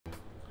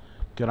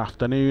Good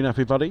afternoon,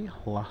 everybody.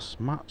 Last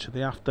match of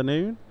the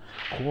afternoon,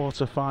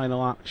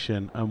 quarter-final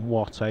action, and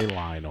what a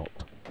lineup!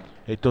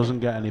 It doesn't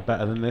get any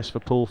better than this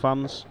for pool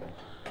fans.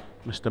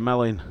 Mr.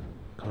 Melling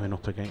going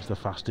up against the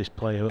fastest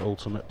player at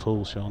Ultimate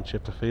Pool, Shaun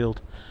Chipperfield.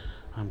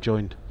 I'm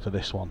joined for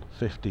this one,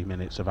 50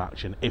 minutes of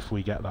action, if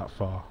we get that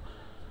far,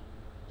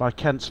 by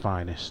Kent's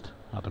finest,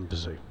 Adam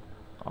Bazoo.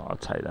 Oh, I'll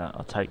take that.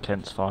 I'll take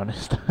Kent's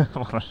finest.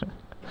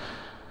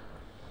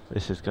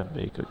 This is going to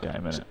be a good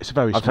game, isn't it? It's a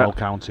very small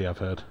county, I've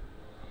heard.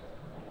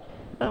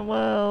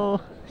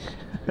 Well,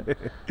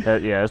 yeah,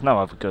 there's no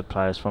other good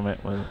players from it.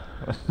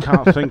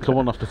 Can't think of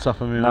one off the top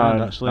of my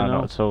mind, actually. No,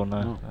 not at all.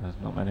 No, there's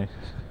not many.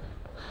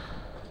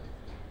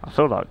 I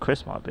feel like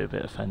Chris might be a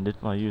bit offended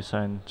by you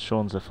saying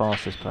Shaun's the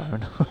fastest player.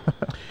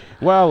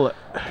 Well,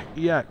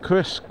 yeah,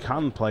 Chris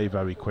can play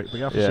very quick, but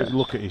you have to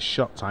look at his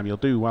shot time. You'll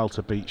do well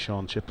to beat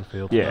Shaun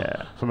Chipperfield.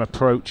 Yeah. From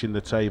approaching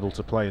the table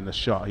to playing the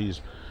shot,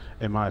 he's,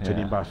 in my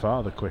opinion, by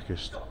far the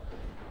quickest.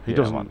 He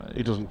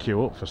doesn't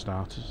queue up for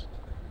starters.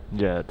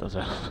 Yeah, it does.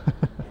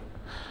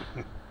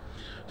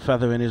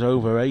 Feathering is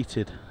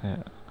overrated.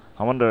 Yeah.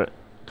 I wonder,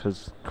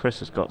 because Chris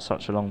has got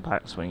such a long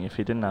backswing, if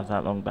he didn't have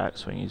that long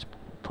backswing, he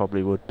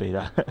probably would be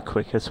that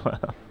quick as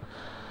well.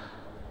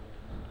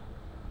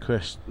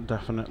 Chris,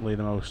 definitely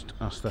the most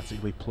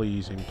aesthetically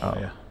pleasing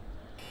player.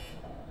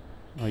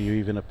 Are you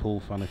even a pool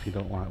fan if you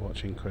don't like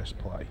watching Chris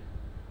play?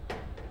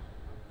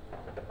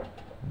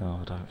 No,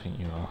 I don't think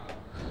you are.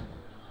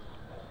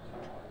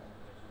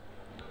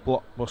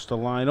 Blockbuster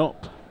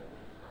lineup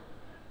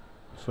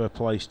for a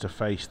place to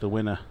face the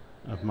winner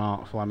of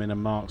Mark Fleming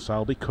and Mark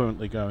Selby,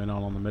 currently going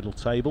on the middle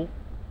table.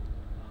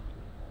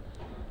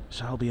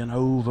 Selby an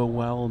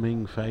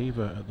overwhelming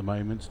favourite at the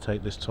moment to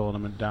take this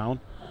tournament down.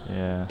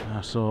 Yeah.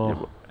 I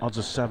saw odds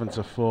of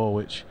 7-4,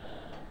 which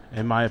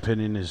in my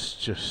opinion is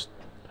just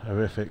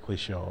horrifically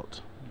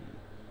short.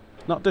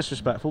 Not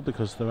disrespectful,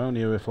 because they're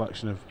only a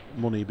reflection of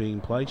money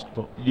being placed,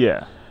 but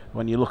yeah,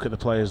 when you look at the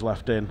players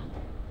left in,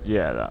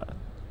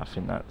 I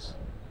think that's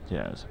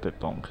it's a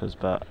bit bonkers,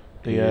 but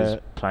he is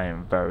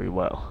playing very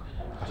well.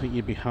 I think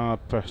you'd be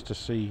hard pressed to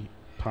see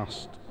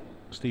past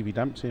Stevie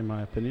Dempsey, in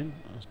my opinion,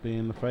 as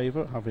being the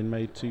favourite, having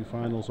made 2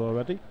 finals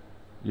already.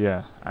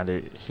 Yeah, and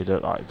he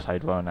looked like he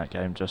played well in that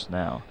game just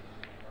now.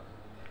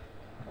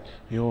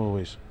 He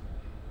always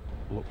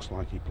looks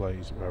like he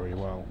plays very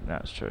well.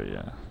 That's true,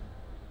 yeah.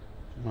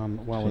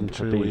 Man, well and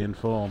truly in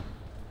form.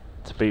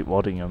 To beat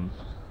Waddingham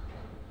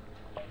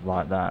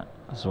like that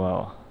as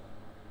well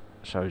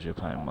shows you're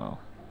playing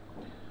well.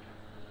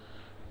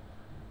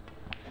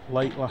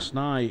 Late last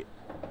night,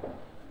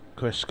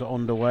 Chris got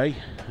underway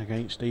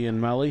against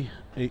Ian Ellie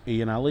in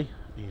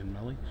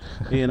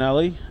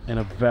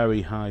a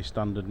very high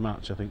standard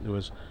match. I think there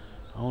was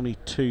only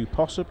 2,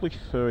 possibly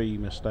 3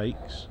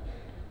 mistakes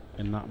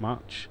in that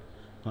match.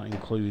 That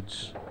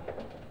includes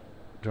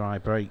dry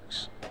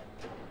breaks.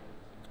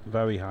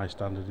 Very high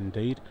standard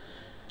indeed.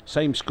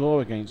 Same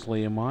score against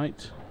Liam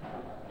White,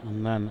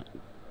 and then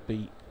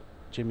beat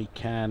Jimmy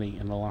Kearney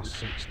in the last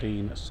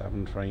 16 at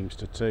 7 frames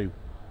to 2.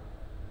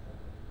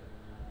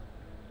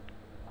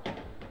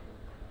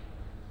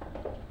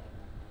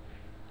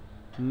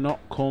 Not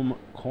come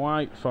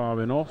quite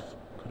far enough.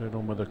 Could have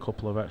done with a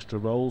couple of extra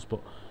rolls,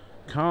 but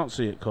can't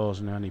see it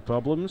causing any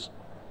problems.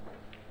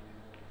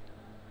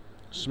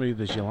 Smooth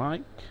as you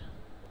like.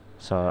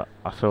 So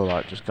I feel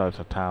like just go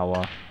for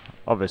power.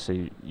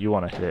 Obviously you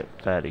want to hit it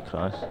fairly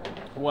close.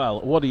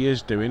 Well, what he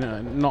is doing,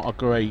 not a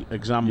great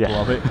example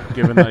of it,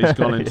 given that he's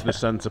gone into the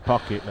centre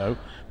pocket though,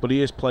 but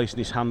he is placing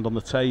his hand on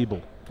the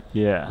table.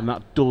 Yeah. And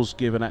that does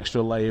give an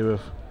extra layer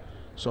of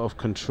sort of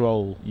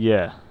control.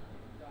 Yeah.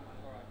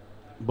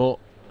 But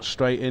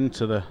straight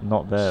into the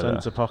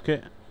centre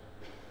pocket.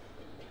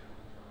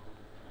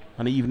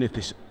 And even if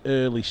this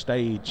early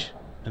stage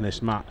in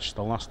this match,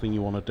 the last thing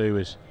you want to do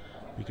is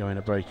be going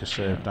to break a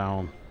serve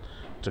down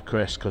to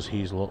Chris, because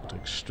he's looked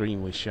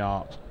extremely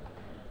sharp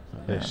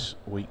at this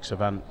week's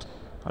event.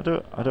 I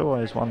do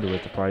always wonder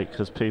with the break,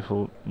 because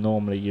people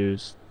normally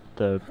use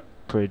the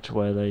bridge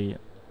where they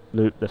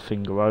loop the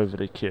finger over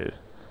the cue,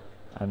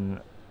 and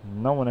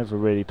no one ever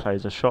really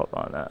plays a shot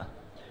like that.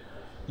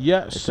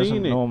 Yeah, it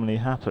doesn't normally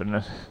happen.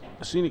 I've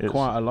seen it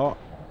quite a lot.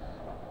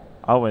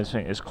 I always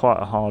think it's quite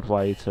a hard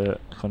way to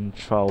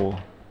control.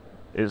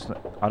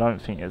 I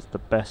don't think it's the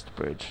best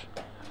bridge.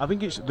 I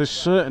think there's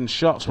certain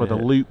shots where the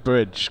loop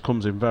bridge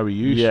comes in very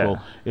useful.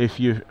 If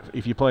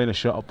you're playing a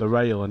shot up the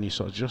rail and you're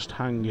sort of just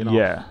hanging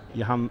off,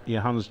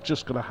 your hand's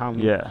just got to hang,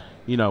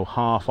 you know,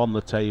 half on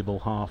the table,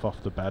 half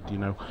off the bed, you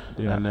know,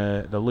 and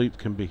the loop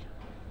can be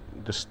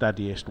the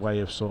steadiest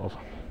way of sort of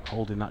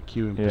holding that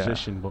cue in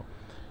position. But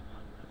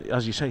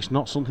as you say, it's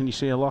not something you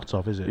see a lot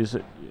of, is it? Is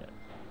it?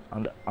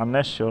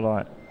 Unless you're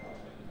like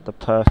the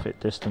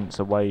perfect distance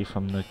away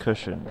from the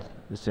cushion,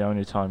 it's the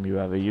only time you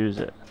ever use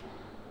it.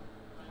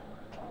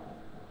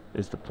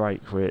 Is the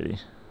break, really?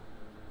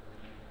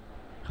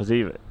 Because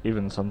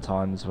even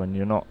sometimes when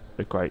you're not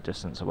a great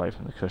distance away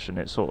from the cushion,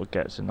 it sort of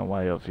gets in the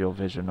way of your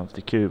vision of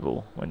the cue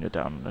ball when you're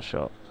down in the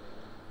shot.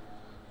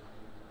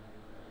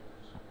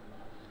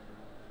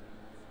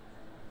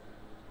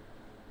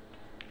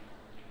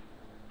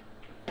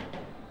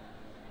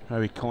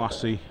 Very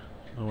classy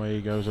the way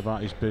he goes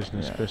about his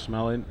business, Chris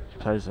Melling. He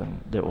plays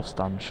them little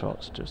stun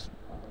shots just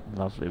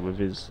lovely with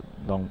his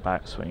long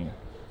backswing.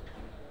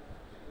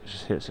 He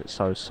just hits it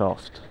so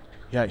soft.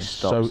 Yeah, it's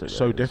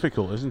so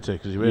difficult, isn't it?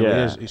 Because he really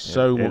is. It's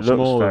so much more. It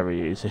looks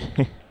very easy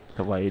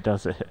the way he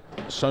does it.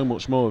 So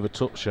much more of a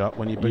touch shot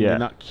when you're bringing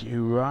that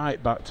cue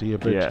right back to your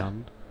bridge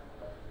hand.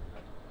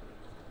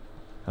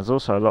 There's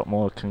also a lot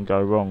more can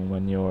go wrong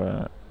when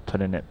you're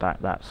putting it back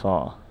that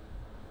far.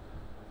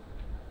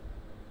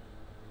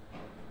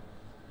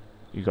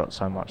 You got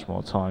so much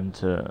more time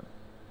to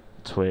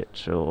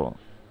twitch or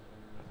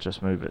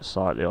just move it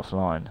slightly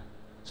offline.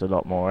 It's a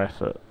lot more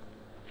effort.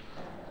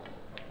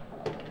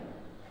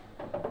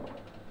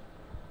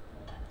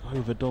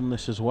 Overdone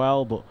this as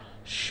well, but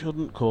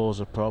shouldn't cause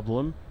a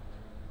problem.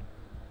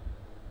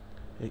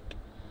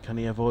 Can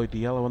he avoid the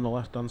yellow on the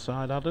left hand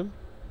side, Adam?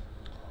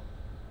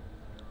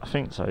 I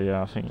think so,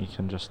 yeah. I think he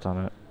can just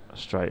done it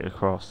straight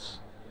across.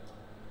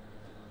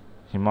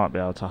 He might be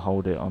able to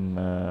hold it on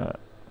the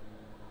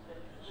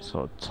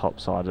sort of top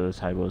side of the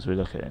table as we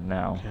look at it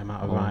now. Came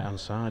out of right hand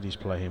side he's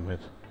playing with.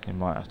 He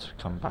might have to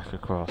come back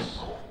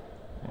across.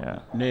 Yeah.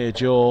 Near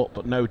jaw,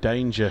 but no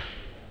danger.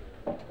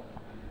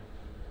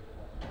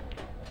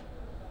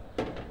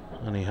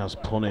 And he has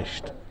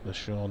punished the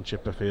Shaun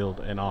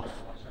Chipperfield in off.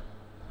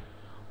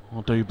 I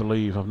do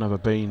believe, I've never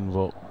been,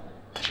 but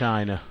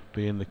China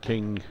being the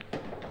king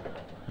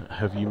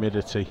of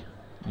humidity.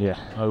 Yeah.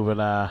 Over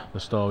there, the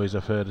stories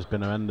I've heard has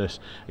been horrendous.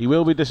 He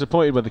will be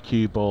disappointed where the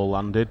cue ball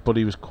landed, but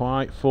he was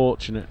quite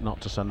fortunate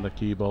not to send the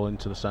cue ball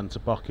into the centre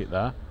pocket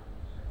there.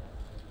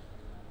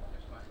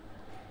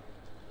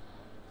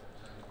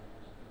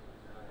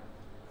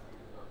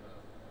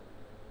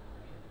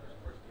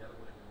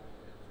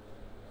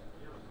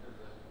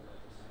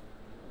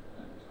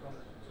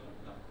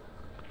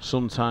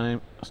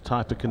 Sometimes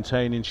type of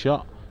containing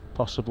shot,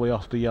 possibly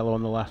off the yellow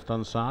on the left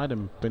hand side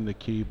and bring the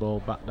cue ball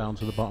back down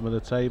to the bottom of the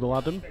table,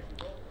 Adam.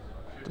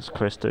 Does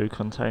Chris do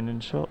containing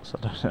shots?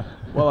 I don't know.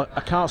 Well,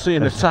 I can't see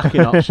an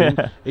attacking option.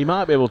 He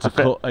might be able to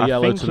cut a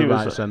yellow to the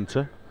right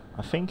centre.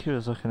 I think he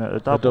was looking at the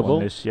double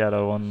on this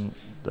yellow on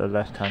the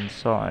left hand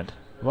side.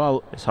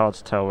 Well, it's hard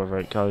to tell whether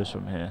it goes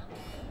from here.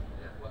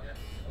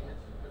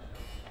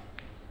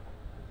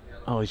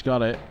 Oh, he's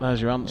got it. There's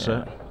your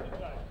answer. Yeah.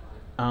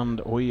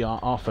 And we are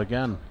off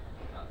again.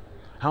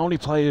 How many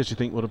players do you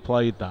think would have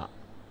played that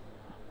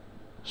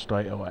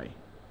straight away?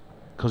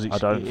 Because I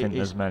don't think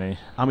there's many.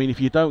 I mean,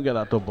 if you don't get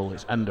that double,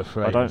 it's end of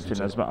frame. I don't think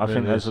there's. I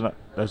think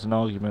there's an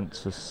argument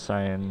to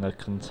saying the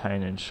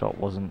containing shot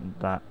wasn't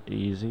that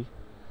easy.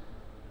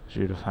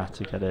 You'd have had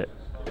to get it.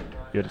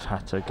 You'd have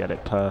had to get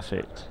it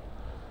perfect.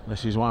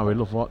 This is why we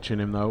love watching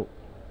him, though.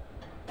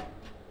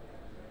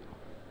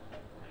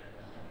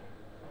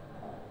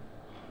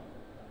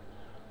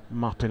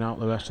 Mapping out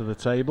the rest of the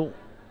table.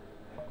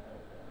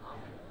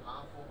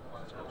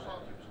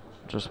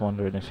 Just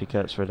wondering if he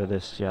gets rid of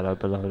this yellow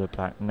below the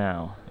black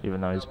now,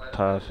 even though he's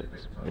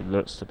perfect. It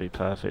looks to be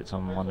perfect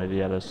on one of the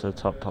yellows to the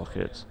top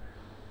pockets.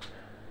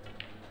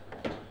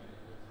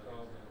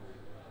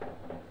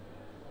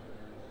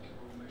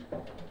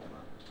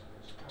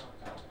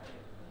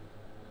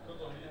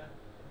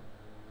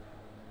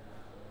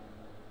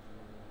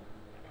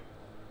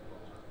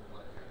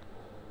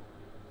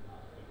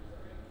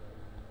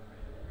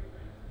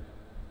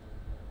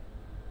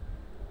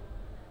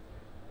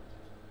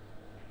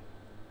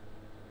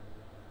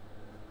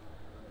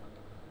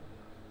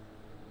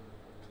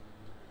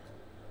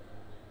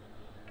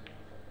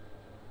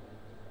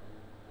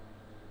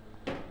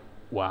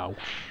 Wow.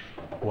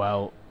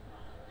 Well,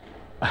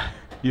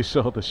 you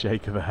saw the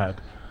shake of the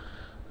head.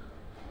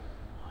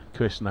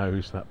 Chris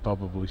knows that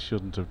probably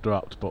shouldn't have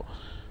dropped, but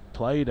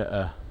played at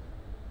a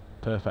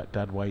perfect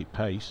dead weight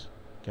pace,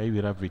 gave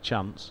it every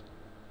chance.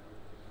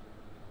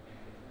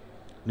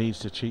 Needs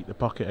to cheat the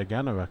pocket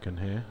again, I reckon,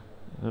 here.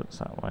 Looks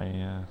that way,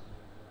 yeah.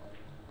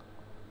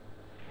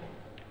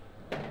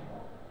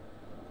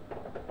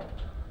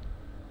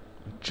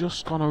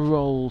 Just gonna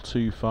roll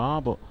too far,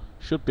 but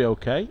should be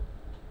okay.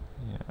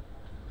 Yeah.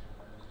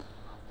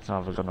 It's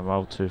either going to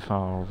roll too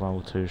far or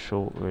roll too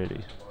short,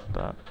 really.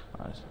 But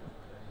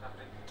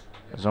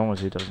as long as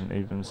he doesn't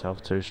leave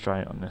himself too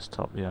straight on this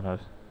top yellow,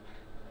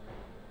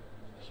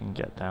 he can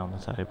get down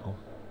the table.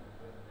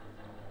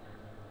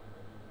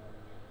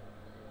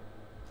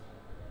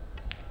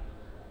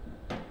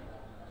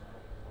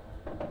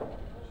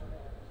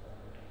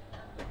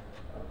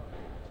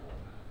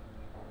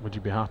 Would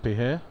you be happy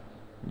here?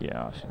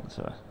 Yeah, I think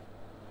so.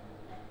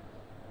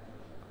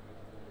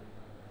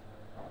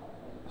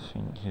 I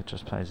think he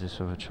just plays this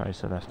with a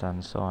tracer left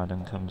hand side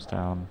and comes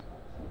down.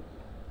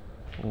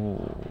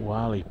 Ooh,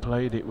 well, he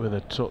played it with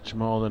a touch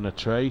more than a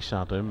trace,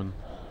 Adam, and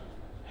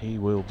he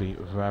will be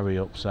very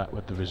upset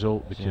with the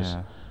result because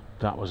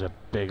that was a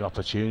big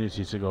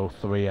opportunity to go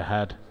 3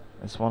 ahead.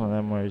 It's one of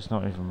them where he's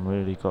not even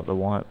really got the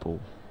white ball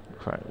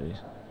correctly.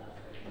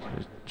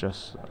 He's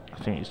just,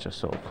 I think he's just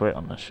sort of quit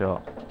on the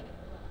shot.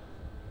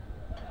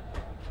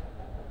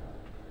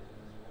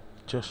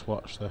 Just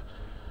watch the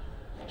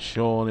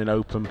Shaun in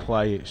open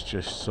play, it's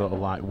just sort of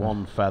like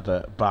one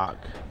feather back.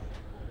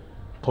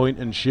 Point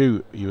and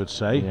shoot, you would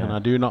say, and I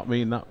do not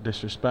mean that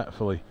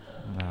disrespectfully.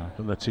 No.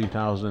 From the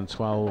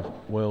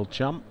 2012 world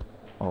champ.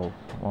 Oh,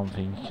 one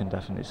thing you can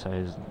definitely say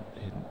is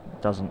he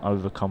doesn't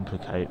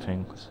overcomplicate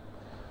things.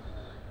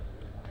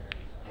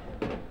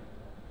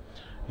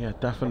 Yeah,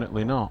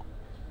 definitely not.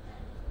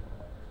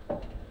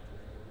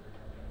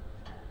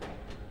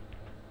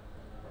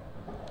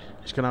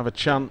 He's going to have a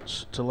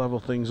chance to level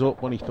things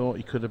up when he thought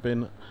he could have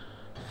been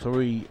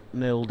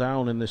 3-0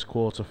 down in this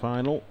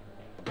quarter-final.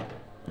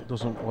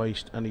 Doesn't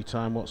waste any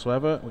time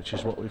whatsoever, which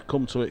is what we've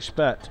come to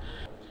expect.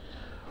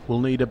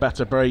 We'll need a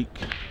better break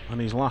on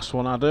his last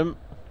one, Adam.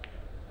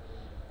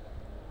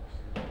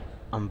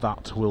 And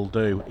that will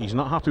do. He's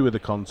not happy with the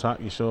contact.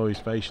 You saw his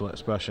facial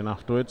expression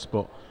afterwards,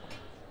 but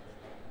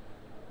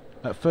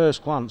at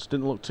first glance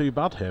didn't look too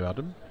bad here,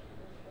 Adam.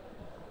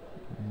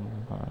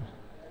 No.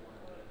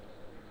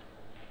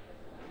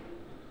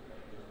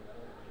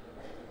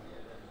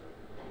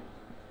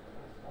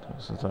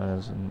 So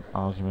there's an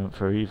argument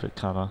for either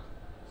colour.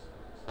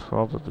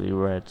 Probably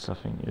reds, I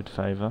think you'd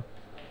favour.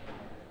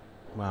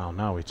 Wow,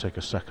 now we take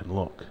a second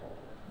look.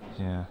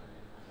 Yeah.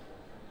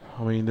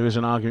 I mean, there is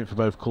an argument for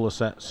both colour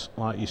sets,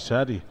 like you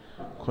said. You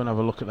couldn't have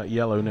a look at that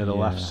yellow near the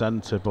left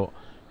centre, but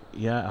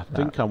yeah, I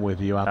think I'm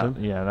with you, Adam.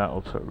 Yeah, that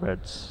will put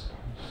red's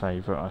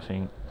favourite, I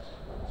think.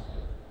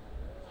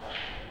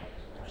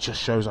 It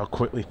just shows how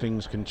quickly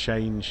things can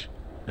change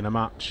in a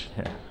match.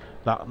 Yeah.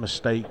 That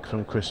mistake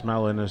from Chris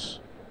Melling is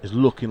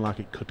looking like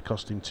it could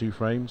cost him 2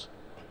 frames.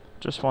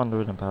 Just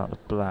wondering about the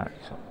black.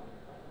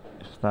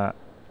 If that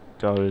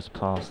goes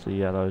past the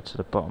yellow to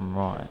the bottom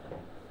right.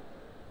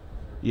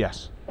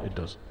 Yes, it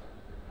does.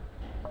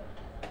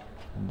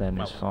 And then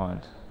it's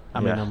fine.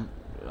 I mean,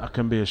 I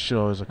can be as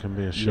sure as I can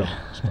be as sure,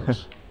 I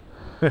suppose.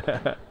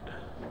 There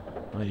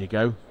you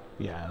go.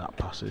 Yeah, that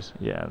passes.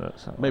 Yeah,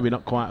 that's maybe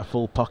not quite a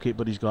full pocket,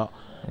 but he's got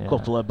a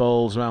couple of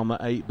balls around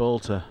that 8 ball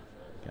to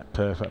get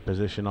perfect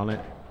position on it.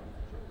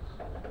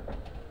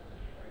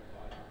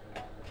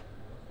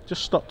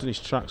 Just stopped in his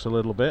tracks a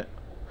little bit.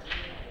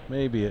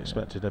 Maybe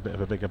expected a bit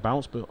of a bigger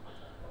bounce, but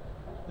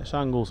this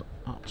angle's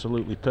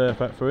absolutely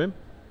perfect for him.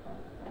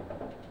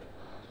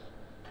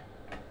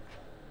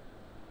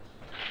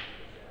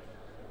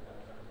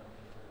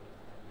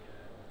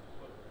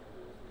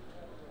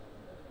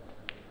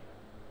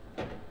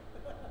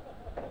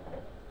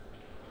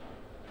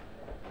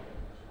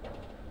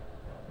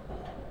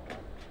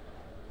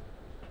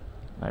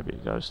 Maybe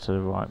it goes to the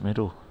right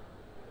middle.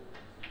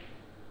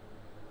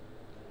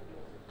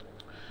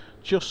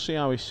 Just see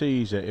how he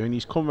sees it. I mean,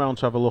 he's come round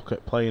to have a look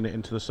at playing it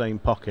into the same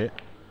pocket,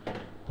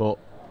 but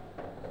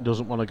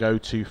doesn't want to go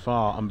too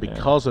far, and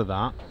because of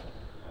that,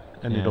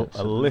 ended up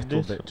a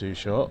little bit too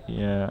short.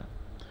 Yeah.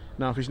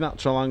 Now, if his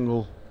natural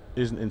angle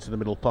isn't into the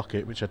middle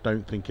pocket, which I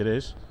don't think it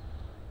is.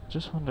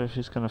 Just wonder if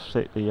he's going to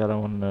flick the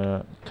yellow on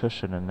the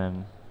cushion and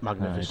then...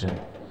 Magnificent.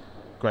 No,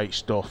 great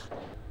stuff.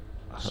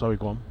 Sorry,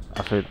 go on.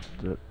 I think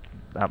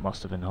that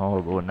must have been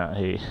horrible in that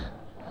heat.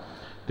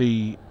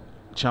 The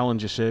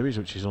Challenger Series,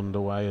 which is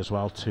underway as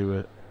well,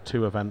 two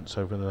events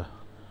over the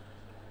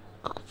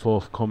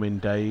forthcoming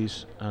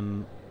days,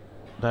 and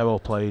they're all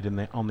played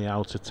on the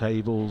outer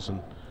tables,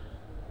 and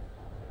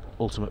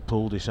Ultimate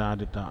Pool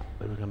decided that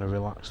they were going to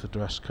relax the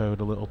dress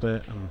code a little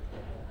bit, and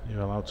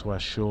you're allowed to wear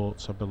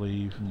shorts, I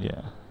believe.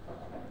 Yeah.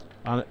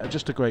 And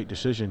just a great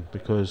decision,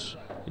 because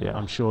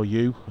I'm sure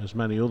you, as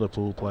many other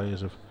pool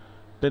players, have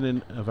been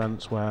in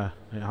events where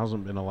it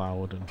hasn't been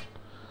allowed, and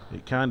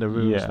it kind of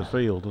ruins the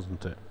feel,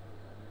 doesn't it?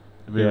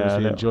 It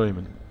ruins the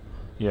enjoyment.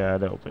 Yeah, a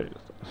little bit.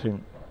 I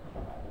think,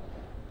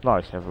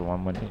 like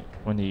everyone,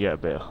 when you get a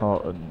bit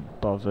hot and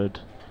bothered,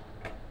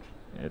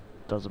 it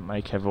doesn't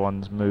make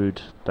everyone's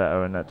mood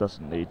better, and that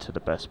doesn't lead to the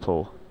best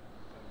pool.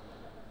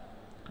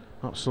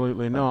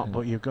 Absolutely not,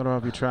 but you've got to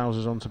have your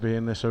trousers on to be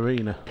in this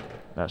arena.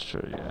 That's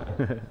true,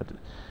 yeah.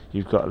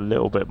 You've got a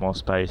little bit more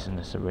space in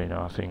this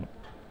arena, I think.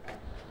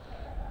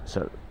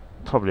 So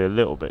probably a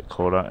little bit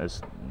cooler.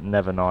 It's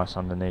never nice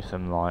underneath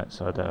them lights,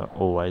 so they're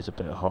always a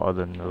bit hotter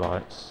than the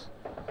lights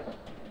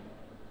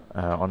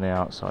on the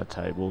outside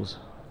tables.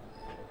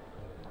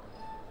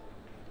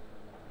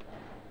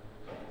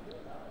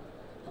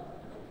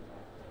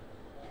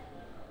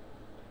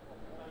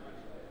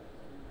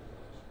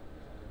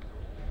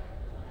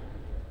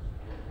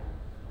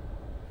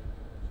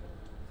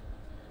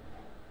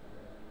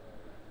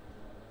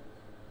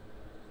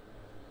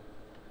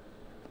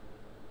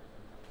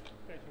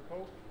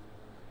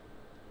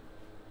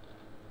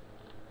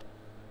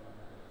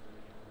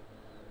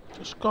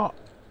 Just got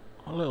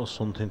a little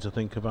something to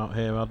think about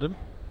here, Adam.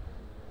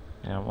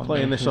 Yeah,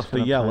 playing this off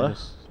the yellow.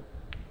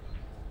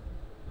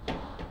 I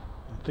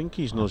think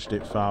he's nudged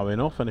it far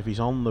enough, and if he's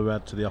on the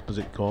red to the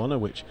opposite corner,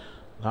 which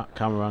that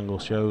camera angle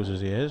shows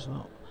as he is,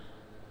 a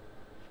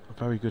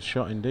very good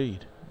shot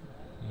indeed.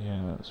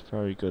 Yeah, that's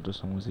very good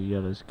as long as the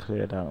yellow's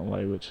cleared out of the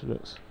way, which it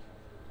looks.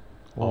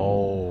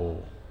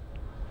 Oh.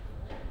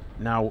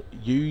 Now,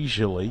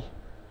 usually,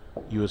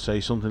 you would say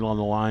something along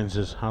the lines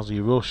as, has he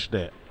rushed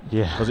it?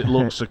 Yeah. Because it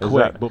looks so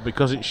quick, but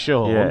because it's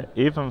Shaun... Yeah,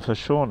 even for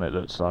Shaun it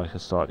looks like a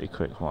slightly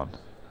quick one.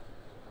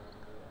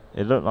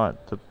 It looked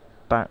like the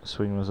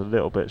backswing was a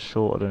little bit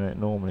shorter than it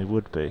normally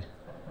would be.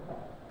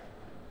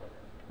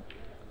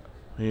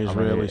 He is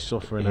really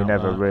suffering. He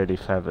never really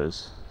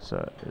feathers,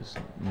 so it's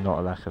not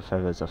a lack of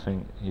feathers. I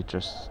think he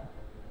just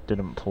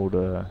didn't pull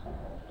the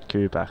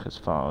cue back as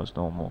far as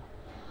normal.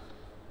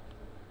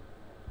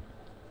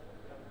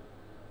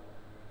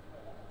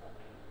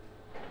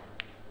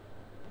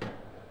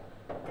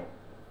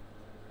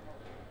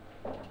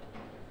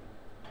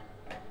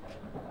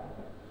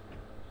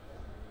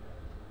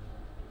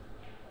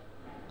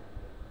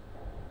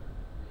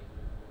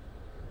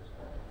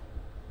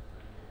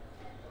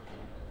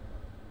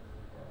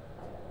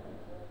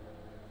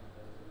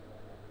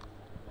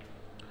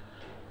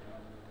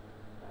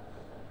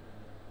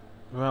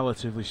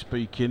 Relatively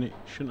speaking, it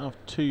shouldn't have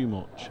too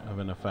much of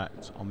an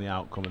effect on the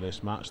outcome of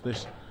this match.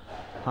 This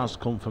has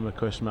come from a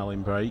Chris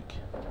Melling break,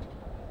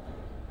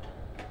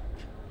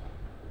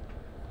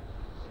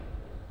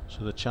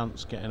 so the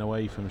chance getting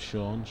away from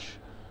Shaun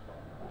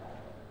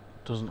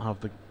doesn't have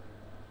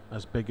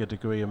as big a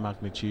degree of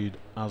magnitude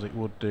as it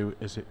would do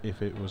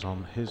if it was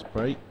on his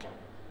break.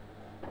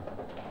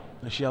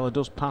 This yellow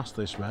does pass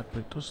this red, but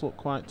it does look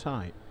quite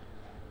tight.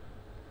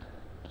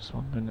 Just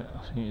 1 minute.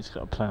 I think he's got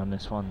to play on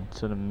this one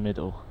to the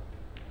middle.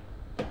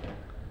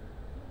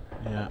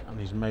 Yeah, and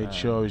he's made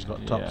sure he's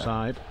got top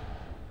side.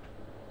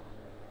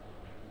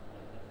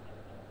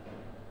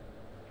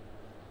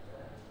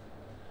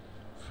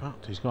 In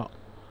fact, he's got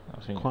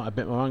quite a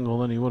bit more angle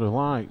than he would have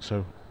liked,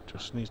 so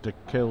just needs to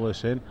kill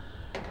this in.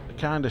 The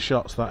kind of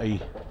shots that he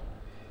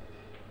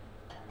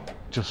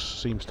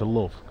just seems to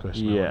love, Chris.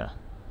 Yeah.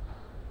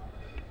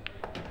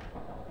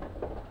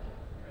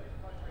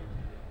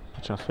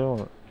 Which I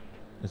feel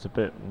is a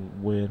bit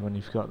weird when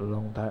you've got the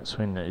long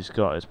backswing that he's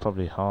got. It's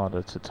probably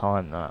harder to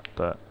time that,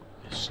 but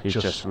he's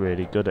just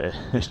really good at it.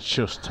 It's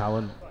just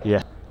talent.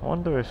 Yeah. I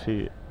wonder if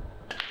he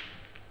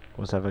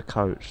was ever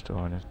coached,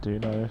 or do you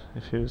know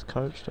if he was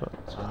coached?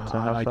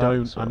 I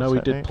don't. I know he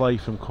did play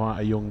from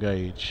quite a young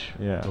age.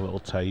 Yeah. A little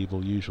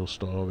table, usual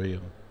story,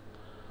 and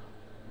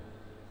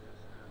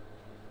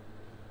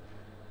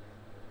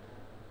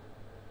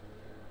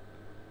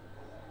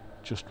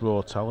just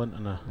raw talent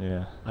and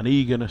an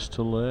eagerness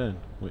to learn,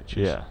 which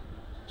is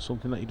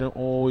something that you don't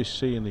always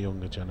see in the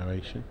younger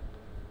generation.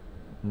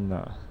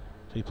 No.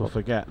 People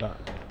forget that.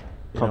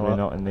 Probably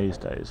not in these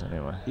days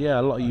anyway.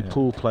 Yeah, a lot of you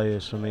pool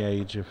players from the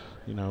age of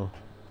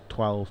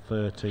 12,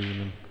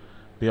 13 and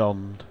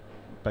beyond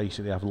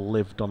basically have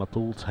lived on a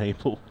pool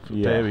table for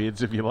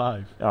periods of your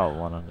life. Oh,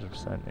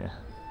 100%, yeah.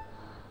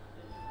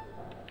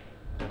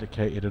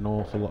 Dedicated an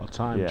awful lot of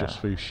time just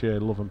through sheer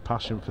love and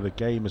passion for the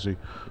game, as we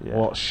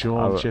watched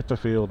Shaun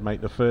Chipperfield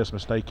make the first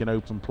mistake in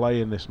open play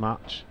in this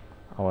match.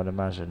 I would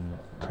imagine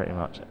pretty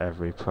much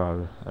every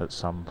pro at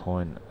some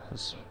point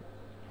has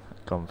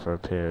gone for a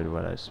period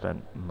where they've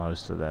spent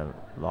most of their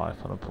life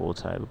on a pool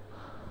table.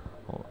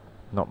 Or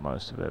not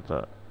most of it,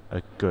 but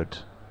a good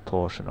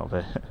portion of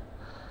it.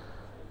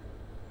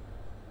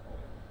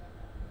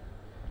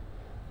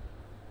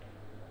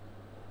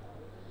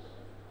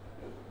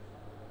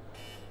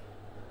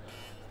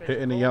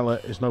 Hitting a yellow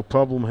is no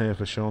problem here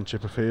for Shaun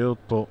Chipperfield,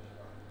 but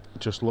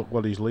just look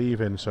what he's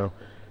leaving, so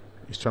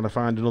he's trying to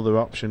find another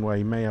option where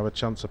he may have a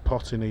chance of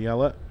potting a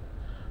yellow.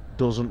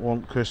 Doesn't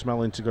want Chris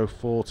Melling to go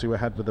 4-2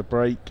 ahead with a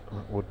break.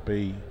 That would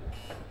be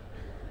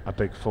a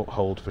big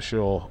foothold for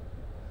sure,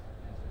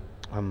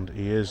 and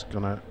he is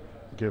going to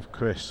give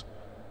Chris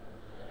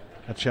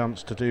a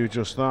chance to do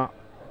just that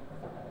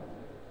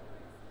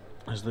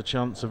as the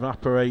chance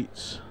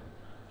evaporates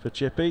for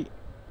Chippy.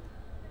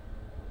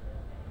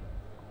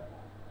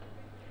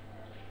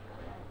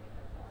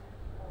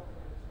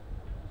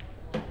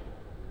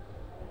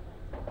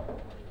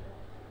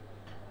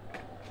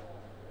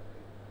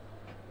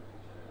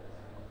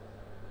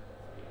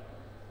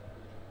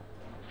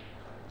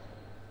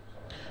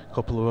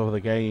 Couple of other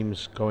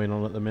games going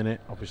on at the minute.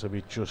 Obviously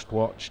we just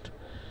watched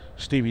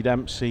Stevie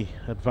Dempsey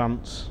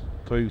advance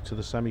through to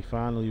the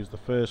semi-final. He was the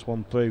first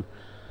one through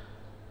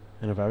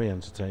in a very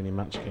entertaining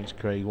match against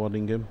Craig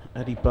Waddingham.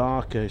 Eddie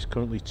Barker is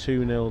currently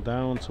 2-0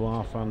 down to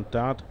Arfan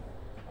Dad.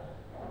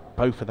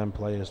 Both of them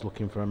players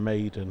looking for a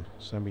maiden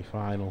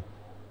semi-final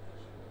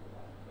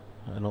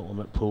at an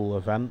ultimate pool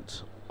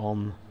event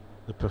on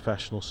the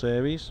professional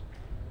series.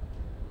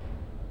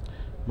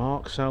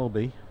 Mark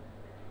Selby,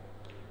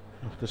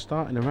 after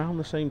starting around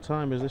the same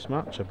time as this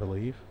match, I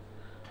believe,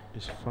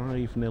 is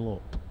 5-0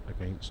 up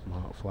against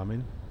Mark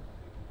Fleming.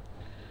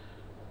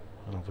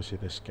 And obviously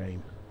this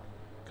game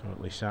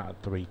currently sat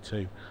at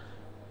 3-2.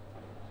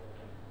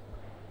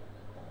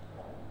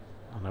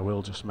 And I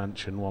will just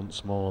mention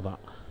once more that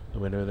the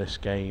winner of this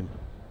game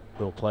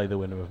will play the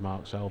winner of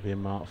Mark Selby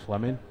and Mark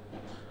Fleming.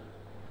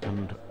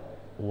 And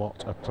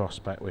what a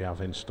prospect we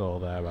have in store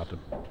there, Adam.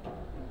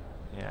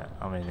 Yeah,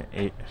 I mean,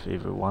 if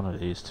either one of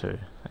these two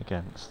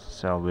against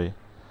Selby,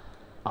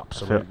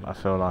 absolutely. I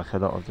feel like a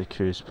lot of the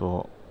Q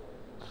Sport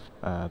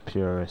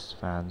purist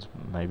fans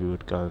maybe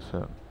would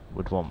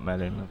want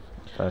Melling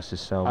versus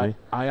Selby.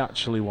 I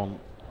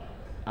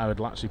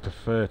would actually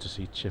prefer to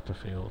see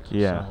Chipperfield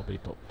Selby,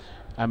 but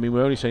I mean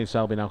we're only saying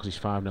Selby now because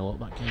he's 5-0 up.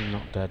 That game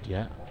not dead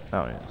yet.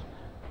 Oh yeah.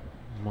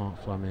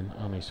 Mark Fleming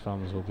and his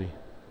fans will be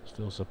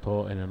still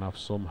supporting and have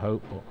some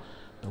hope, but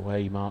the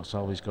way Mark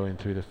Selby's going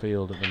through the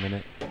field at the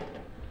minute,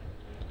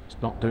 it's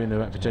not doing the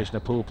reputation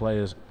of pool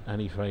players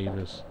any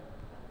favours.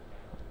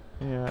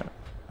 Yeah,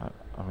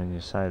 I mean you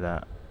say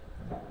that.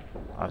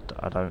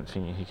 I don't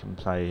think he can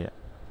play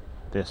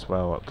this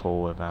well at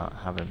pool without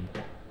having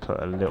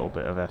put a little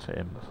bit of effort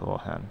in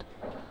beforehand.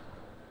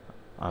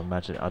 I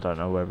imagine, I don't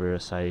know whether he'll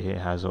say he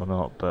has or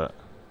not, but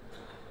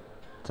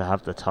to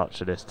have the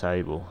touch of this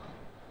table.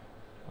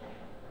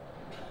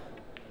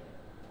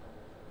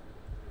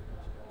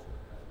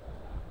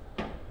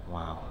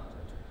 Wow.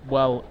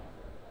 Well,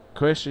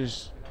 Chris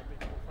is.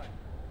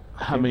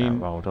 I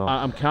mean,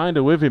 I'm kind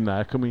of with him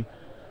there. Can we?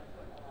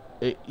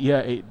 Yeah,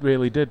 it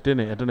really did,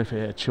 didn't it? I don't know if it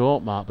hit a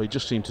chalk mark, but it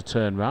just seemed to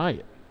turn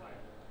right.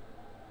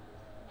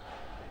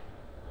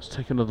 Let's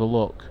take another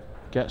look.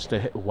 Gets to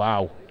hit.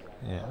 Wow.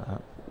 Yeah.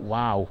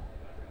 Wow.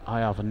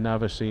 I have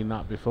never seen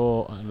that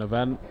before at an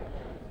event.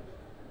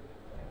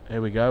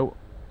 Here we go.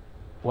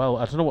 Well,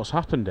 I don't know what's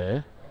happened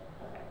here,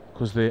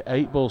 because the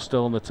 8-ball's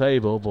still on the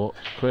table, but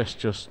Chris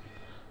just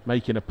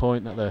making a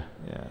point that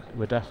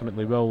we're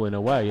definitely rolling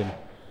away. And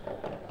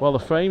well, the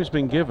frame's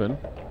been given.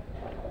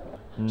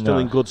 Still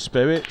in good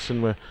spirits,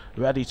 and we're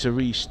ready to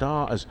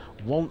restart as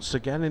once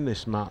again in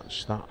this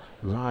match that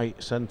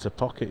right centre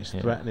pocket is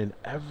threatening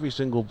every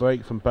single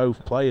break from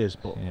both players,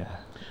 but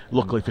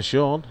luckily for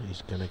Shaun,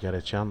 he's going to get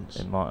a chance.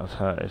 It might have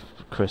hurt if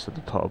Chris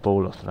had put a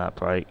ball off that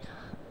break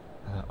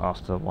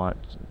after White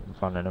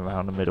running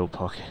around the middle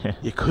pocket.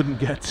 You couldn't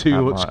get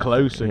too much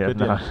closer, could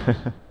you?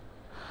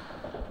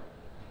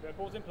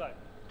 Ball's in play.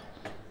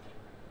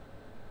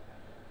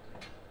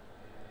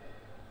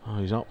 Oh,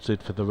 he's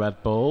opted for the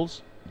red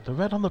balls. The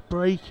red on the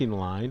breaking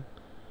line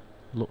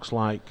looks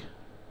like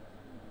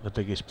the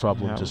biggest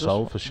problem to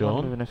solve for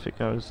Shaun. Even if it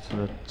goes to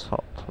the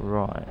top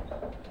right.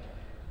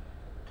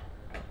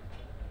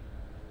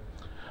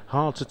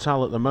 Hard to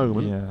tell at the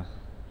moment. Yeah.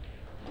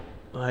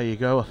 There you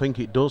go. I think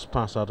it does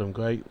pass Adam.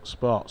 Great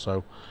spot.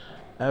 So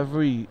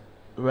every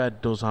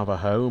red does have a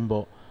home,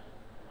 but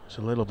it's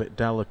a little bit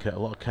delicate. A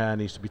lot of care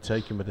needs to be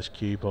taken with this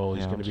cue ball.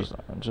 He's going to be.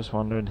 I'm just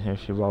wondering here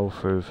if you roll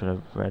through for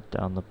the red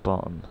down the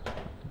bottom,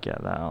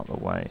 get that out of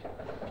the way,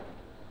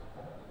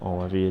 or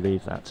whether you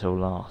leave that till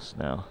last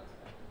now.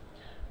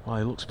 Well,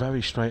 he looks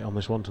very straight on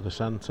this one to the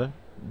centre.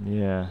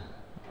 Yeah.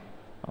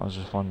 I was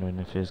just wondering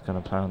if he's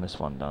going to play on this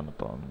one down the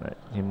bottom.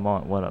 He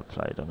might well have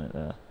played on it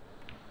there.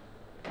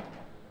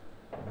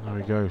 There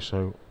we go.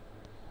 So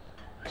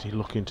is he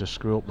looking to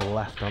screw up the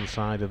left-hand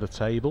side of the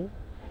table?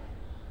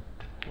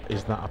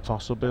 Is that a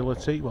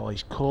possibility? Well,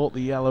 he's caught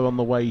the yellow on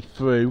the way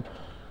through,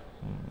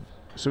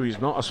 so he's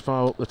not as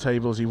far up the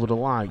table as he would have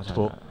liked. I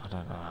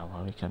don't know how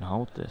well he can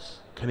hold this.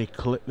 Can he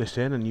clip this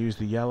in and use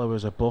the yellow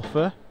as a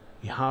buffer?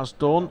 He has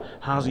done.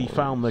 Has he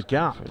found the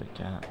gap?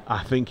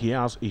 I think he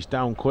has. He's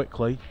down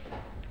quickly.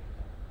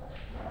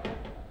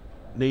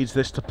 Needs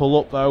this to pull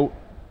up though.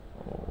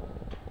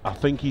 I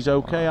think he's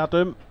okay,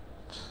 Adam.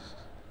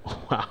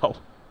 Wow.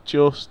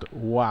 Just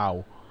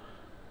wow.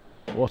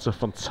 What a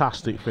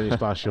fantastic finish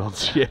by Shaun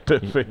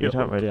Chipperfield. You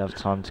don't really have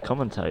time to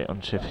commentate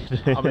on Chippy, do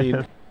you? I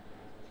mean,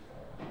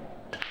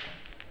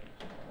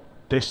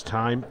 this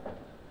time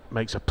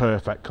makes a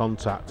perfect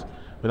contact.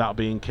 Without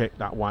being kicked,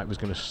 that white was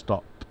going to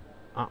stop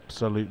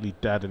absolutely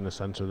dead in the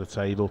centre of the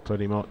table,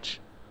 pretty much.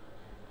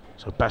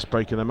 So best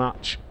break of the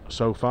match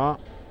so far.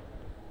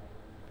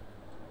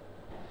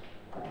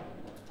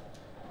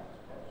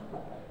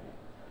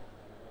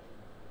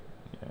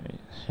 Yeah,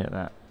 hit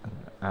that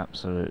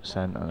absolute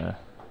centre there.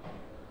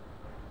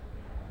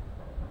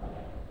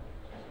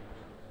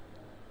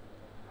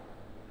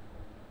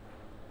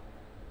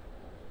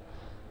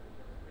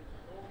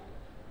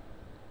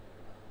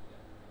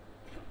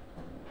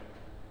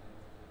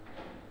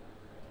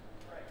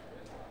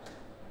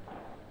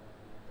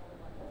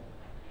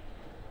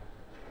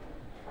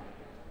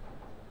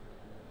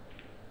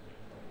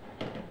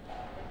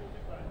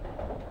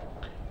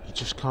 You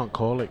just can't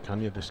call it,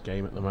 can you, this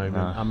game at the moment?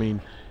 No. I mean,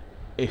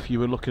 if you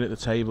were looking at the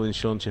table in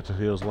Shaun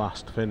Chipperfield's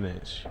last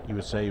finish, you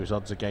would say he was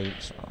odds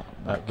against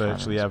at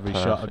virtually every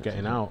shot of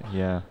getting out.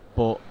 Yeah.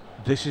 But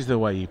this is the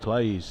way he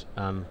plays,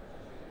 and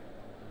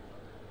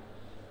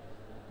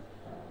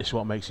it's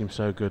what makes him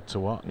so good to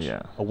watch.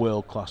 Yeah. A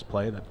world-class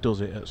player that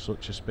does it at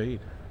such a speed.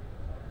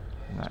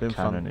 That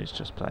cannon he's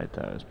just played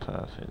there is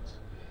perfect.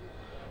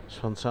 It's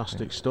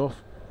fantastic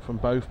stuff from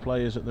both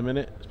players at the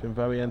minute. It's been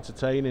very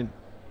entertaining.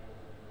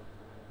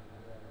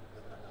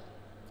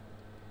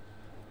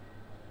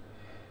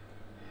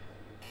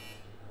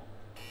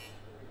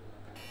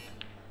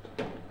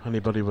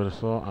 Anybody would have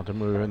thought, Adam,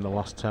 we were in the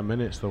last 10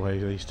 minutes the way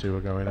these two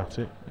are going at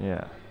it.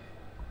 Yeah.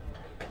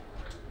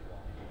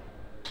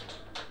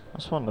 I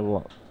just wonder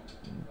what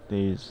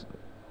these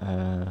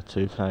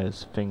two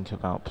players think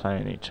about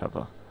playing each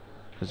other,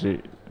 because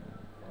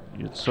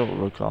you'd sort of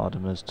regard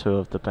them as two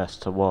of the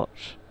best to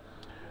watch,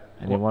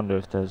 and you wonder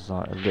if there's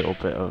like a little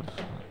bit of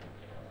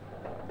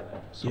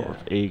sort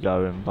of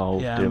ego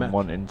involved in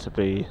wanting to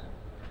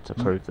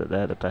prove that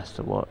they're the best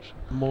to watch.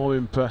 More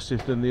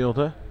impressive than the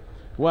other.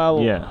 Well,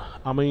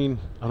 I mean,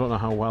 I don't know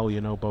how well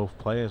you know both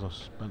players. I've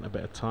spent a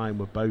bit of time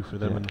with both of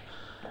them, and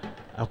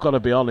I've got to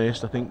be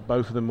honest, I think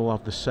both of them will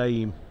have the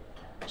same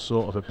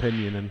sort of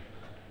opinion, and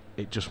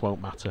it just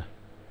won't matter.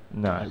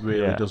 No, it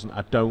really doesn't.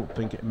 I don't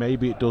think it.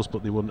 Maybe it does,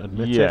 but they wouldn't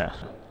admit it.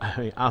 I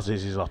mean, as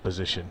is his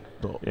opposition,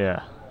 but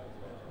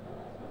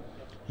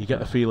you get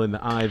the feeling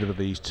that either of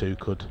these two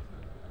could.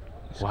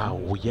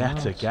 Wow!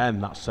 Yet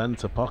again, that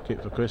centre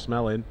pocket for Chris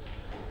Melling.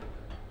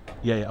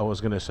 Yeah, I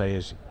was going to say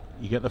is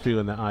you get the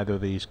feeling that either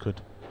of these could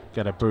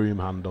get a broom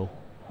handle,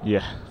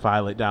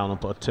 file it down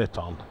and put a tip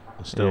on,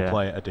 and still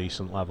play at a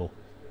decent level.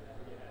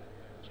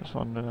 Just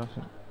wondering, I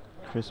think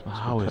Chris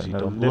must how has he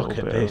done? Look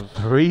at this,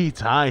 3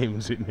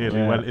 times it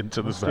nearly went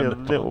into the centre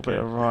pocket. A little bit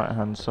of right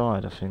hand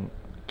side, I think,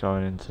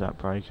 going into that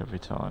break every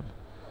time.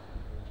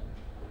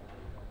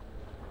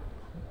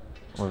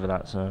 Whether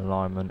that's an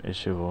alignment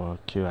issue or a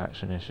cue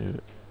action issue.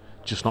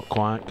 Just not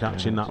quite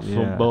catching that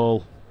front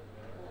ball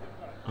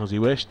as he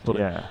wished, but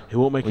it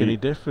won't make any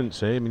difference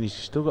here. I mean, he's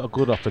still got a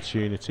good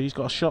opportunity. He's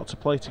got a shot to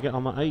play to get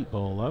on that 8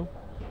 ball though.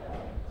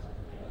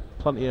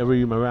 Plenty of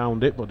room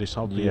around it, but this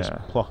obvious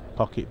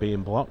pocket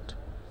being blocked.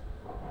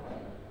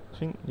 I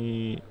think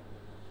the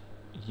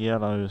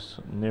yellow's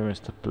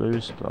nearest to blue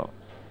spot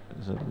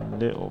is a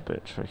little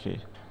bit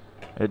tricky.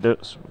 It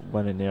looks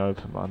well in the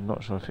open, but I'm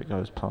not sure if it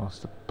goes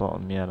past the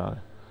bottom yellow.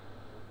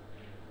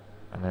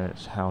 And then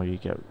it's how you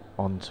get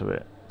onto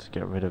it to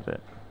get rid of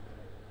it.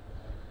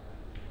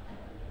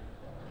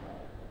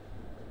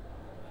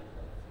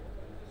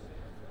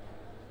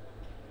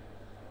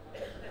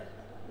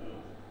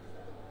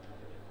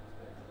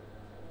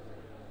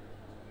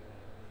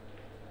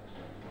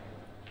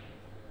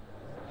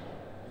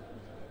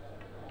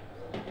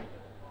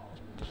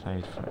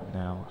 Played for it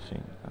now, I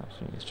think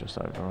it's just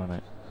overrun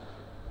it.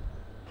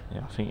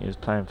 Yeah, I think he was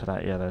playing for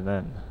that yellow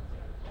then,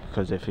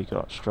 because if he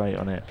got straight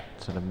on it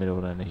to the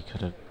middle, then he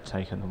could have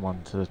taken the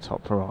one to the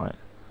top right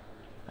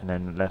and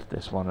then left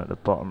this one at the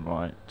bottom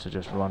right to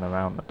just run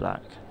around the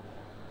black.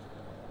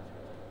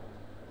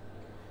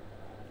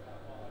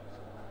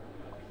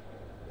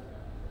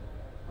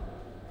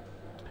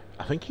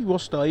 I think he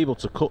was still able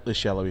to cut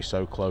this yellow he's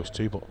so close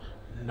to, but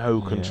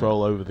no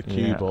control over the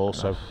cue ball,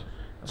 so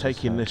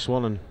taking this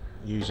one and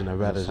using a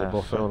red as a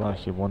buffer. I feel like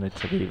he wanted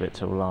to leave it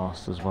till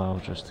last as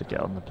well, just to get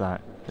on the black.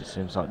 It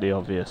seems like the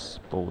obvious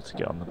ball to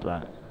get on the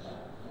black.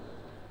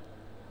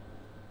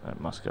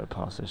 It must go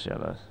past this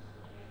yellow.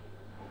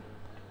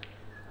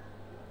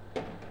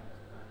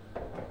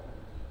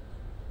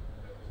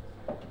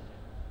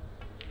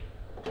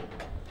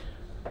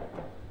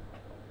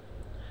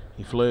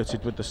 He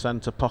flirted with the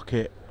centre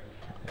pocket,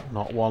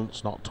 not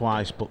once, not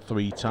twice, but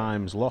 3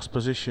 times. Lost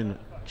position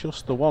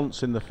just the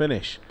once in the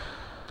finish.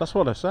 That's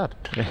what I said.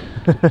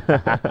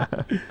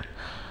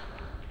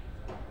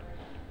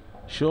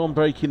 Shaun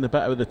breaking the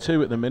better of the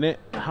 2 at the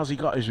minute. Has he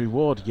got his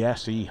reward?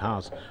 Yes, he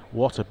has.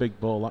 What a big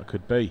ball that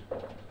could be.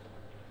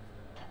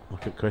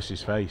 Look at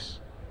Chris's face.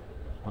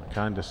 That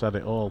kind of said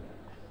it all.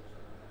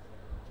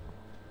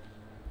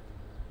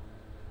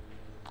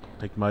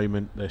 Big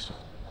moment, this.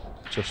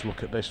 Just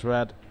look at this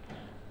red.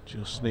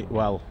 Just sneak.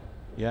 Well,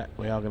 yeah,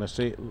 we are going to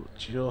see it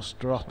just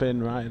drop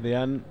in right at the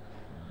end.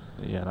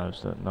 The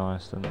yellows look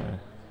nice, don't they?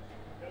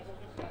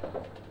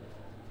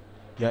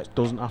 Yeah, it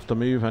doesn't have to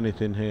move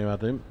anything here,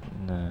 Adam.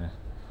 No.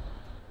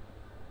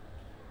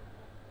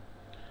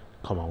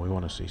 Come on, we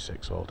want to see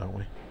 6-all, don't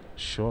we?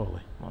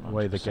 Surely. The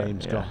way the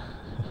game's gone.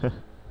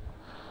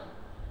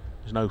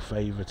 There's no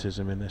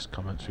favouritism in this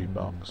commentary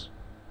box.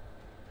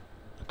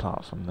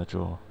 Apart from the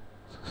draw.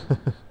 I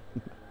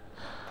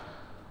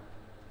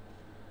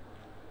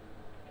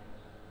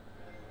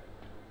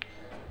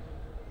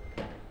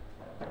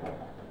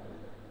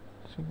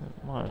think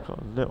it might have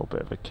got a little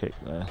bit of a kick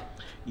there.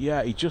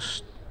 Yeah, he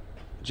just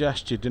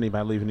gestured, didn't he,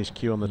 by leaving his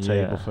cue on the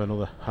table for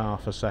another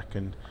half a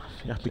second.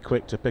 You have to be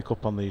quick to pick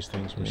up on these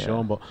things with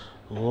Shaun, but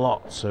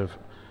lots of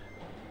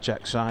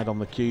check side on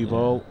the cue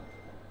ball.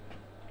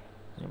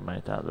 He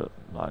made that look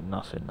like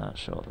nothing, that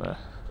shot there.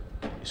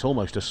 It's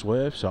almost a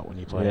swerve shot when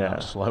you play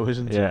that slow,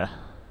 isn't it? Yeah.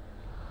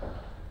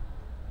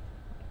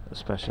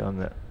 Especially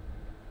on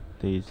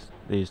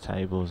these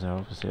tables, they're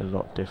obviously a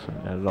lot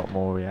different. They're a lot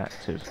more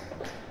reactive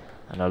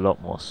and a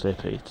lot more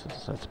slippy.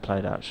 So to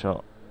play that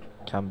shot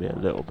can be a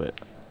little bit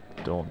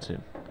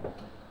daunting.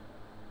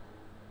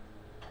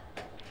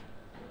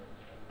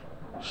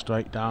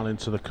 Straight down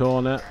into the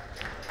corner.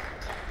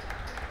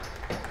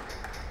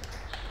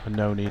 And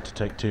no need to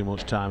take too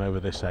much time over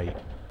this 8.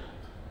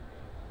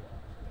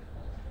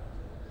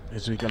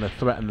 Is he going to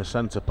threaten the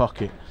centre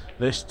pocket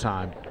this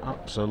time?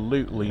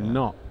 Absolutely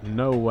not.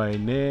 No way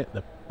near.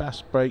 The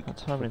best break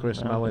for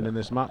Chris Melling in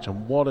this match,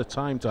 and what a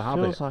time to have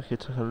it. Feels like he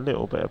took a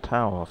little bit of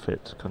power off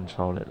it to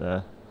control it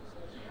there.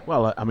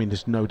 Well, I mean,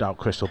 there's no doubt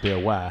Chris will be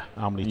aware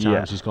how many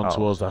times he's gone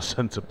towards that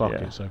centre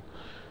pocket. So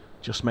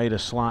just made a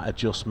slight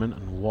adjustment,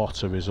 and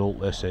what a result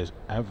this is.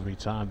 Every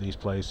time these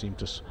players seem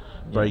to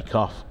break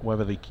off,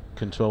 whether they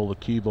control the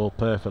cue ball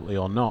perfectly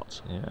or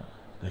not,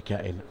 they're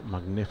getting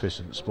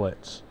magnificent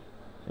splits.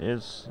 It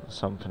is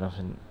something I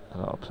think a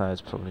lot of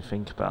players probably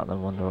think about. They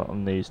wonder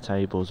on these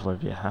tables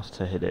whether you have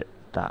to hit it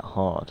that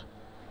hard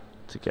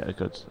to get a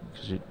good,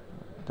 because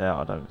there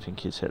I don't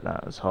think he's hit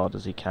that as hard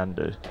as he can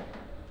do.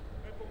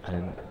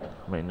 And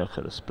I mean, look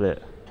at the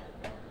split.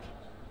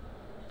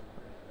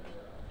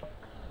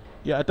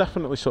 Yeah, I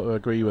definitely sort of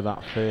agree with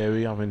that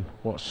theory. I mean,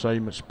 watch so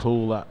much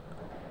pool that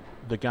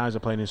the guys are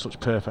playing in such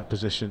perfect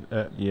position,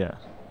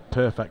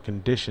 perfect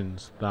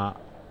conditions, that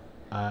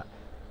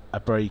a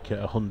break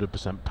at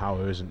 100%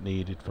 power isn't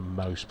needed from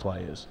most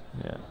players.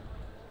 Yeah.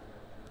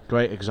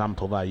 Great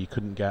example there. You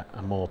couldn't get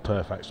a more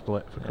perfect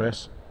split for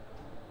Chris.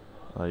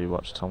 Well, you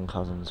watch Tom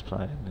Cousins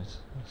play, and he's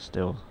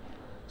still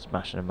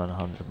smashing him at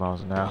 100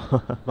 miles an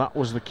hour. That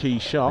was the key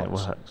shot. It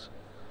works.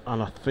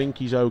 And I think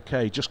he's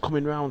okay. Just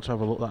coming round to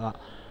have a look at that.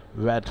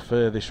 Red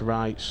furthest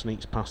right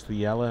sneaks past the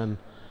yellow, and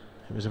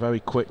it was a very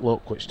quick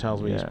look, which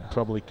tells me he's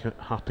probably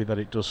happy that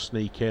it does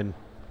sneak in.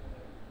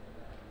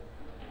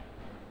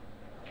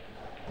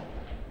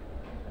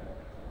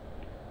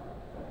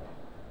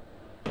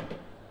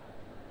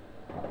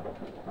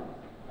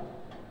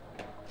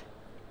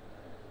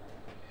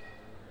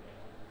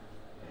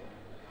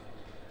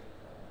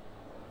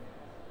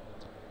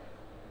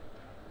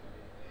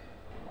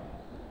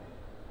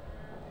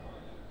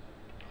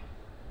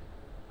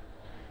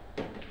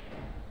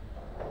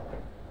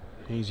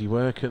 Easy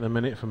work at the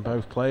minute from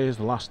both players.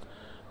 The last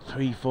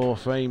 3-4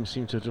 frames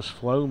seem to have just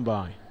flown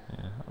by.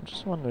 Yeah, I'm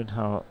just wondering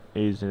how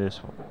easy this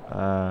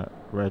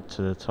red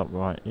to the top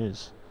right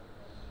is.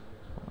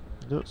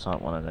 It looks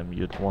like one of them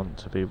you'd want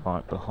to be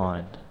right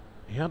behind.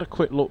 He had a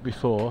quick look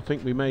before. I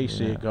think we may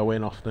see it go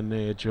in off the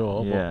near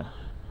jaw. Yeah.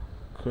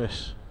 But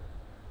Chris.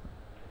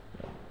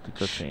 The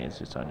good thing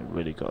is it's only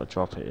really got to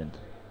drop it in.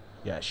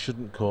 Yeah, it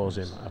shouldn't cause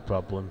him a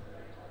problem.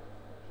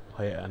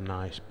 Play it at a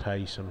nice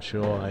pace, I'm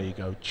sure. There you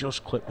go.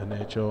 Just clip the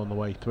near jaw on the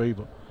way through,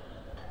 but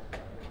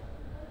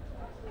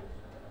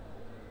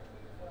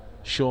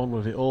Shaun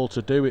with it all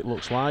to do, it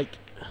looks like.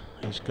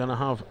 He's going to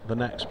have the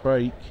next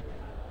break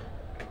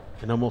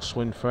in a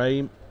must-win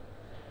frame,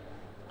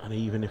 and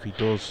even if he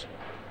does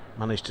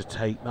manage to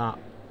take that,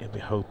 he'll be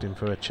hoping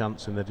for a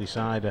chance in the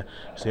decider.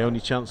 It's the only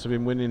chance of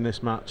him winning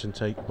this match and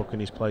booking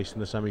his place in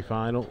the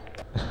semi-final.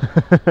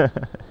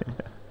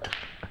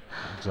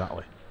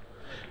 Exactly.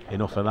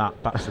 Enough of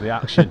that, back to the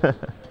action.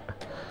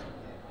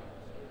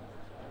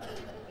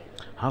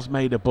 Has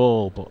made a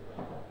ball, but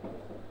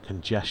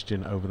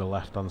congestion over the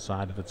left hand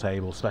side of the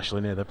table,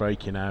 especially near the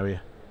breaking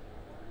area.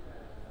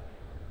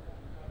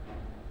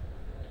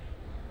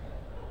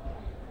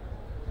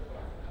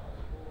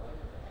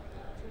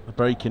 The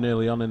breaking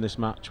early on in this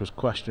match was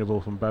questionable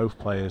from both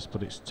players,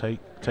 but it's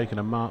taken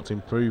a marked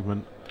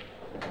improvement,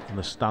 and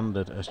the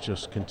standard has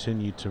just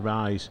continued to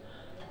rise.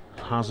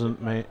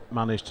 Hasn't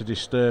managed to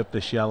disturb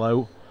this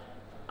yellow,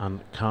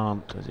 and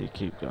can't. Does he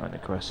keep going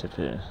aggressive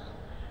here?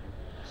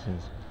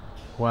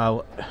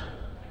 Well,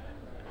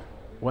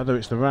 whether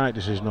it's the right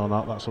decision or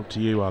not, that's up to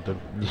you,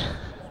 Adam.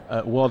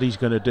 What he's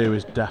going to do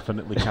is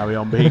definitely carry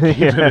on being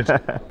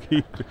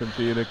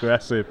being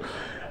aggressive.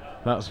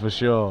 That's for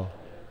sure.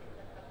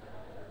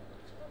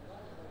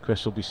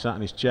 Chris will be sat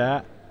in his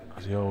chair,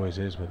 as he always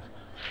is, with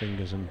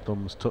fingers and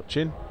thumbs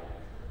touching,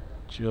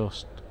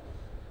 just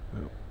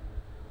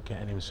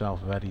getting himself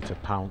ready to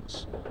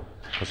pounce,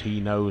 because he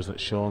knows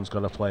that Shaun's got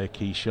to play a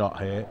key shot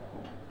here.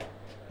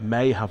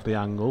 May have the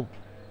angle.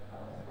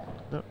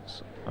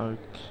 Looks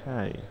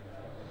okay.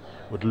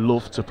 Would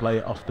love to play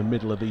it off the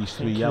middle of these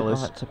three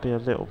yellows. I'd like to be a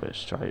little bit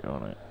straighter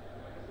on it.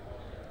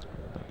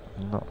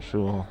 I'm not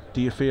sure.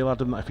 Do you feel,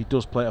 Adam, that if he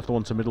does play it off the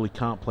one to middle, he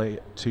can't play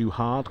it too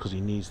hard because he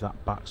needs that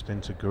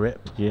backspin to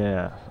grip?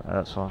 Yeah,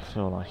 that's why I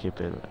feel like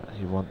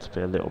he wants to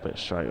be a little bit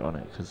straight on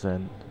it, because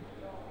then,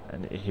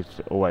 and he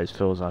always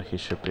feels like he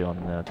should be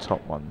on the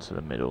top one to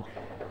the middle.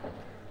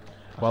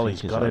 Well,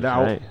 he's got it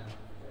out.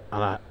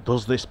 And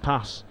does this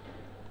pass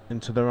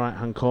into the right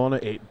hand corner?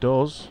 It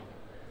does.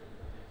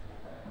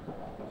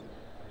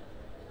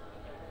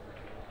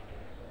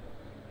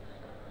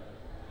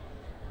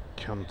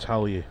 Can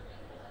tell you.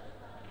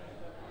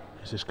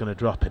 Is this going to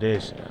drop? It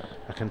is. Yeah.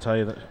 I can tell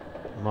you that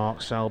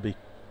Mark Selby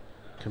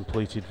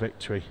completed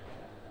victory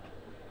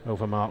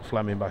over Mark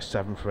Fleming by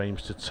 7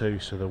 frames to 2.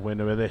 So the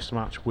winner of this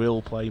match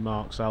will play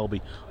Mark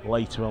Selby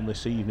later on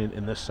this evening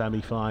in the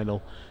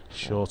semi-final.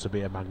 Sure to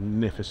be a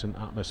magnificent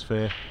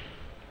atmosphere.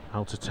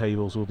 Outer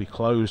tables will be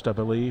closed, I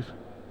believe.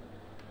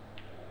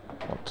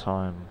 What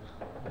time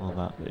will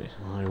that be?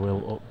 I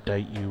will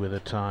update you with a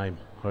time.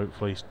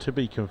 Hopefully it's to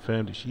be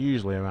confirmed. It's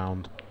usually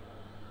around,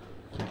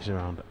 I think it's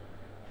around,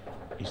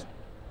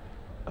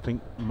 I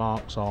think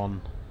Mark's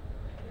on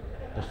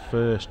the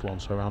first one,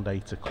 so around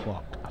 8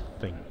 o'clock, I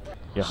think.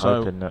 You're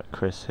hoping that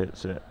Chris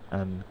hits it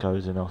and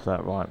goes in off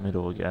that right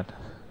middle again,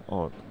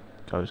 or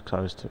goes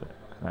close to it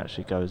and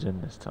actually goes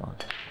in this time.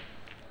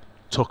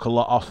 Took a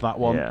lot off that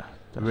one. Yeah,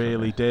 definitely.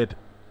 Really did.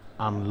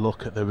 And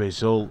look at the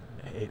result.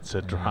 It's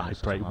a dry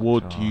break.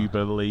 Would you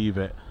believe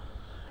it?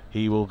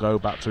 He will go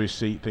back to his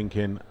seat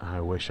thinking, I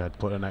wish I'd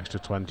put an extra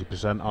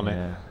 20% on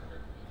it.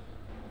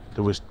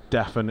 There was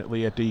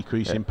definitely a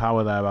decrease in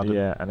power there, Adam.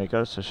 Yeah, and it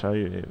goes to show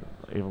you,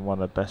 even one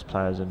of the best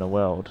players in the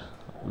world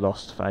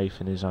lost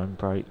faith in his own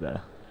break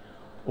there.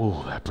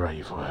 Oh, they're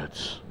brave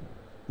words.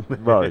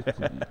 Right.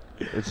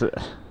 It's well,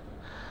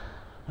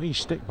 you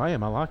stick by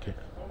him, I like it.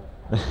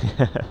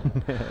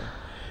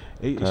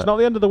 It's not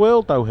the end of the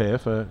world, though, here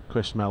for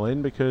Chris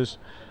Melling, because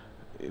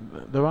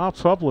there are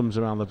problems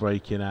around the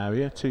breaking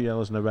area. 2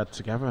 yellows and a red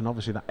together, and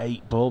obviously that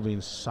 8 ball being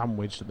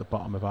sandwiched at the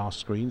bottom of our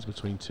screens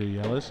between 2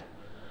 yellows.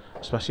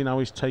 Especially now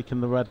he's taken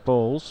the red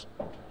balls.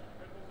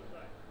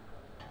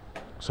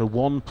 So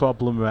 1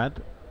 problem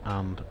red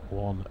and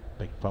 1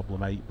 big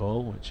problem 8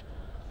 ball, which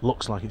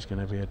looks like it's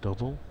going to be a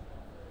double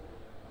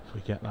if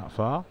we get that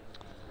far.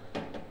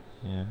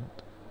 Yeah.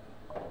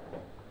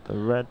 The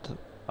red,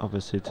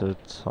 obviously, to the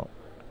top,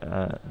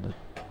 the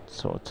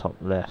sort of top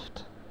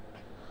left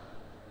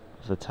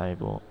of the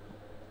table.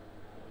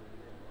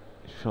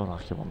 You feel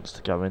like he wants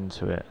to go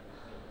into it.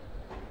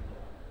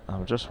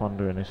 I'm just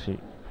wondering if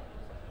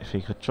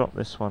he could drop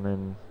this one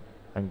in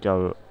and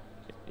go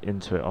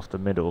into it off the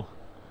middle.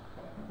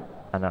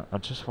 And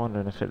I'm just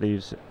wondering if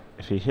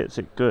if he hits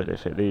it good,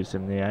 if it leaves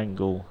him the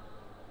angle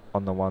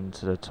on the one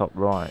to the top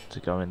right to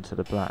go into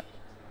the black.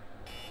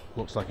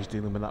 Looks like he's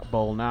dealing with that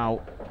ball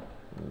now.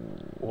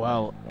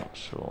 Well, I'm not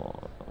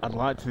sure. I'd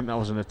like to think that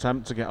was an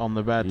attempt to get on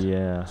the red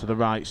to the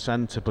right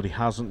centre, but he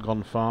hasn't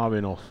gone far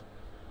enough.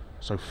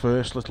 So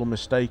first little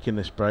mistake in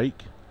this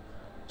break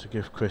to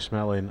give Chris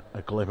Melling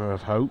a glimmer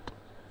of hope.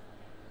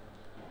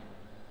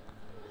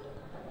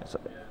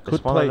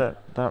 It's one of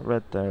that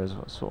red there is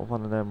sort of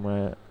one of them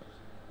where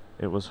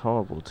it was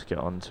horrible to get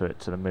onto it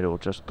to the middle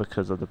just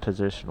because of the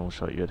positional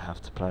shot you'd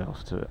have to play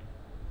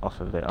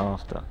off of it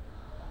after.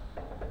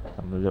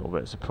 I'm a little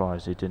bit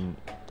surprised he didn't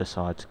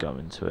decide to go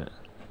into it.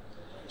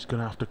 He's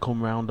going to have to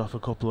come round off a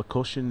couple of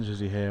cushions, is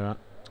he here,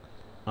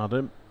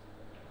 Adam?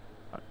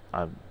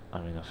 I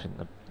mean, I think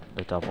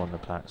the double on the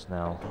black's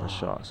now the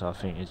shot, so I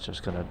think he's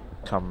just going to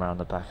come round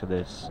the back of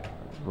this,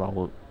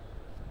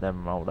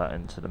 then roll that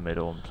into the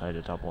middle and play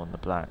the double on the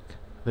black.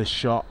 This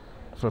shot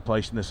for a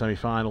place in the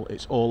semi-final,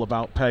 it's all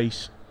about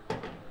pace.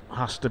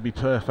 Has to be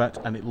perfect,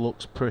 and it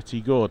looks pretty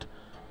good.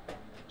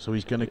 So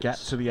he's going to get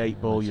to the 8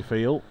 ball, you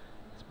feel?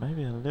 It's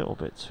maybe a little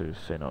bit too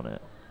thin on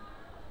it.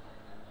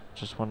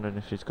 Just wondering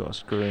if he's got to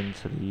screw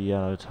into the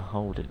yellow to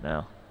hold it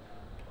now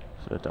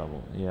for the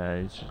double.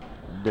 Yeah, he's just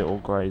little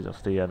graze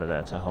off the yellow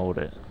there to hold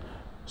it.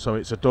 So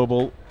it's a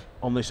double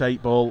on this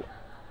 8 ball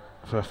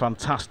for a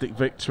fantastic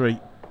victory.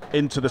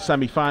 Into the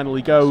semi-final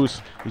he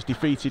goes. He's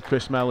defeated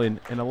Chris Melling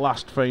in a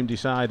last frame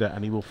decider,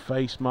 and he will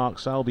face Mark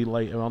Selby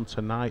later on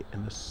tonight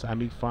in the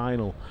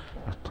semi-final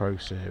of Pro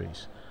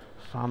Series.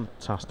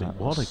 Fantastic.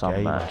 What a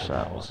game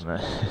that was,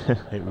 wasn't it?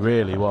 It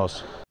really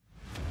was.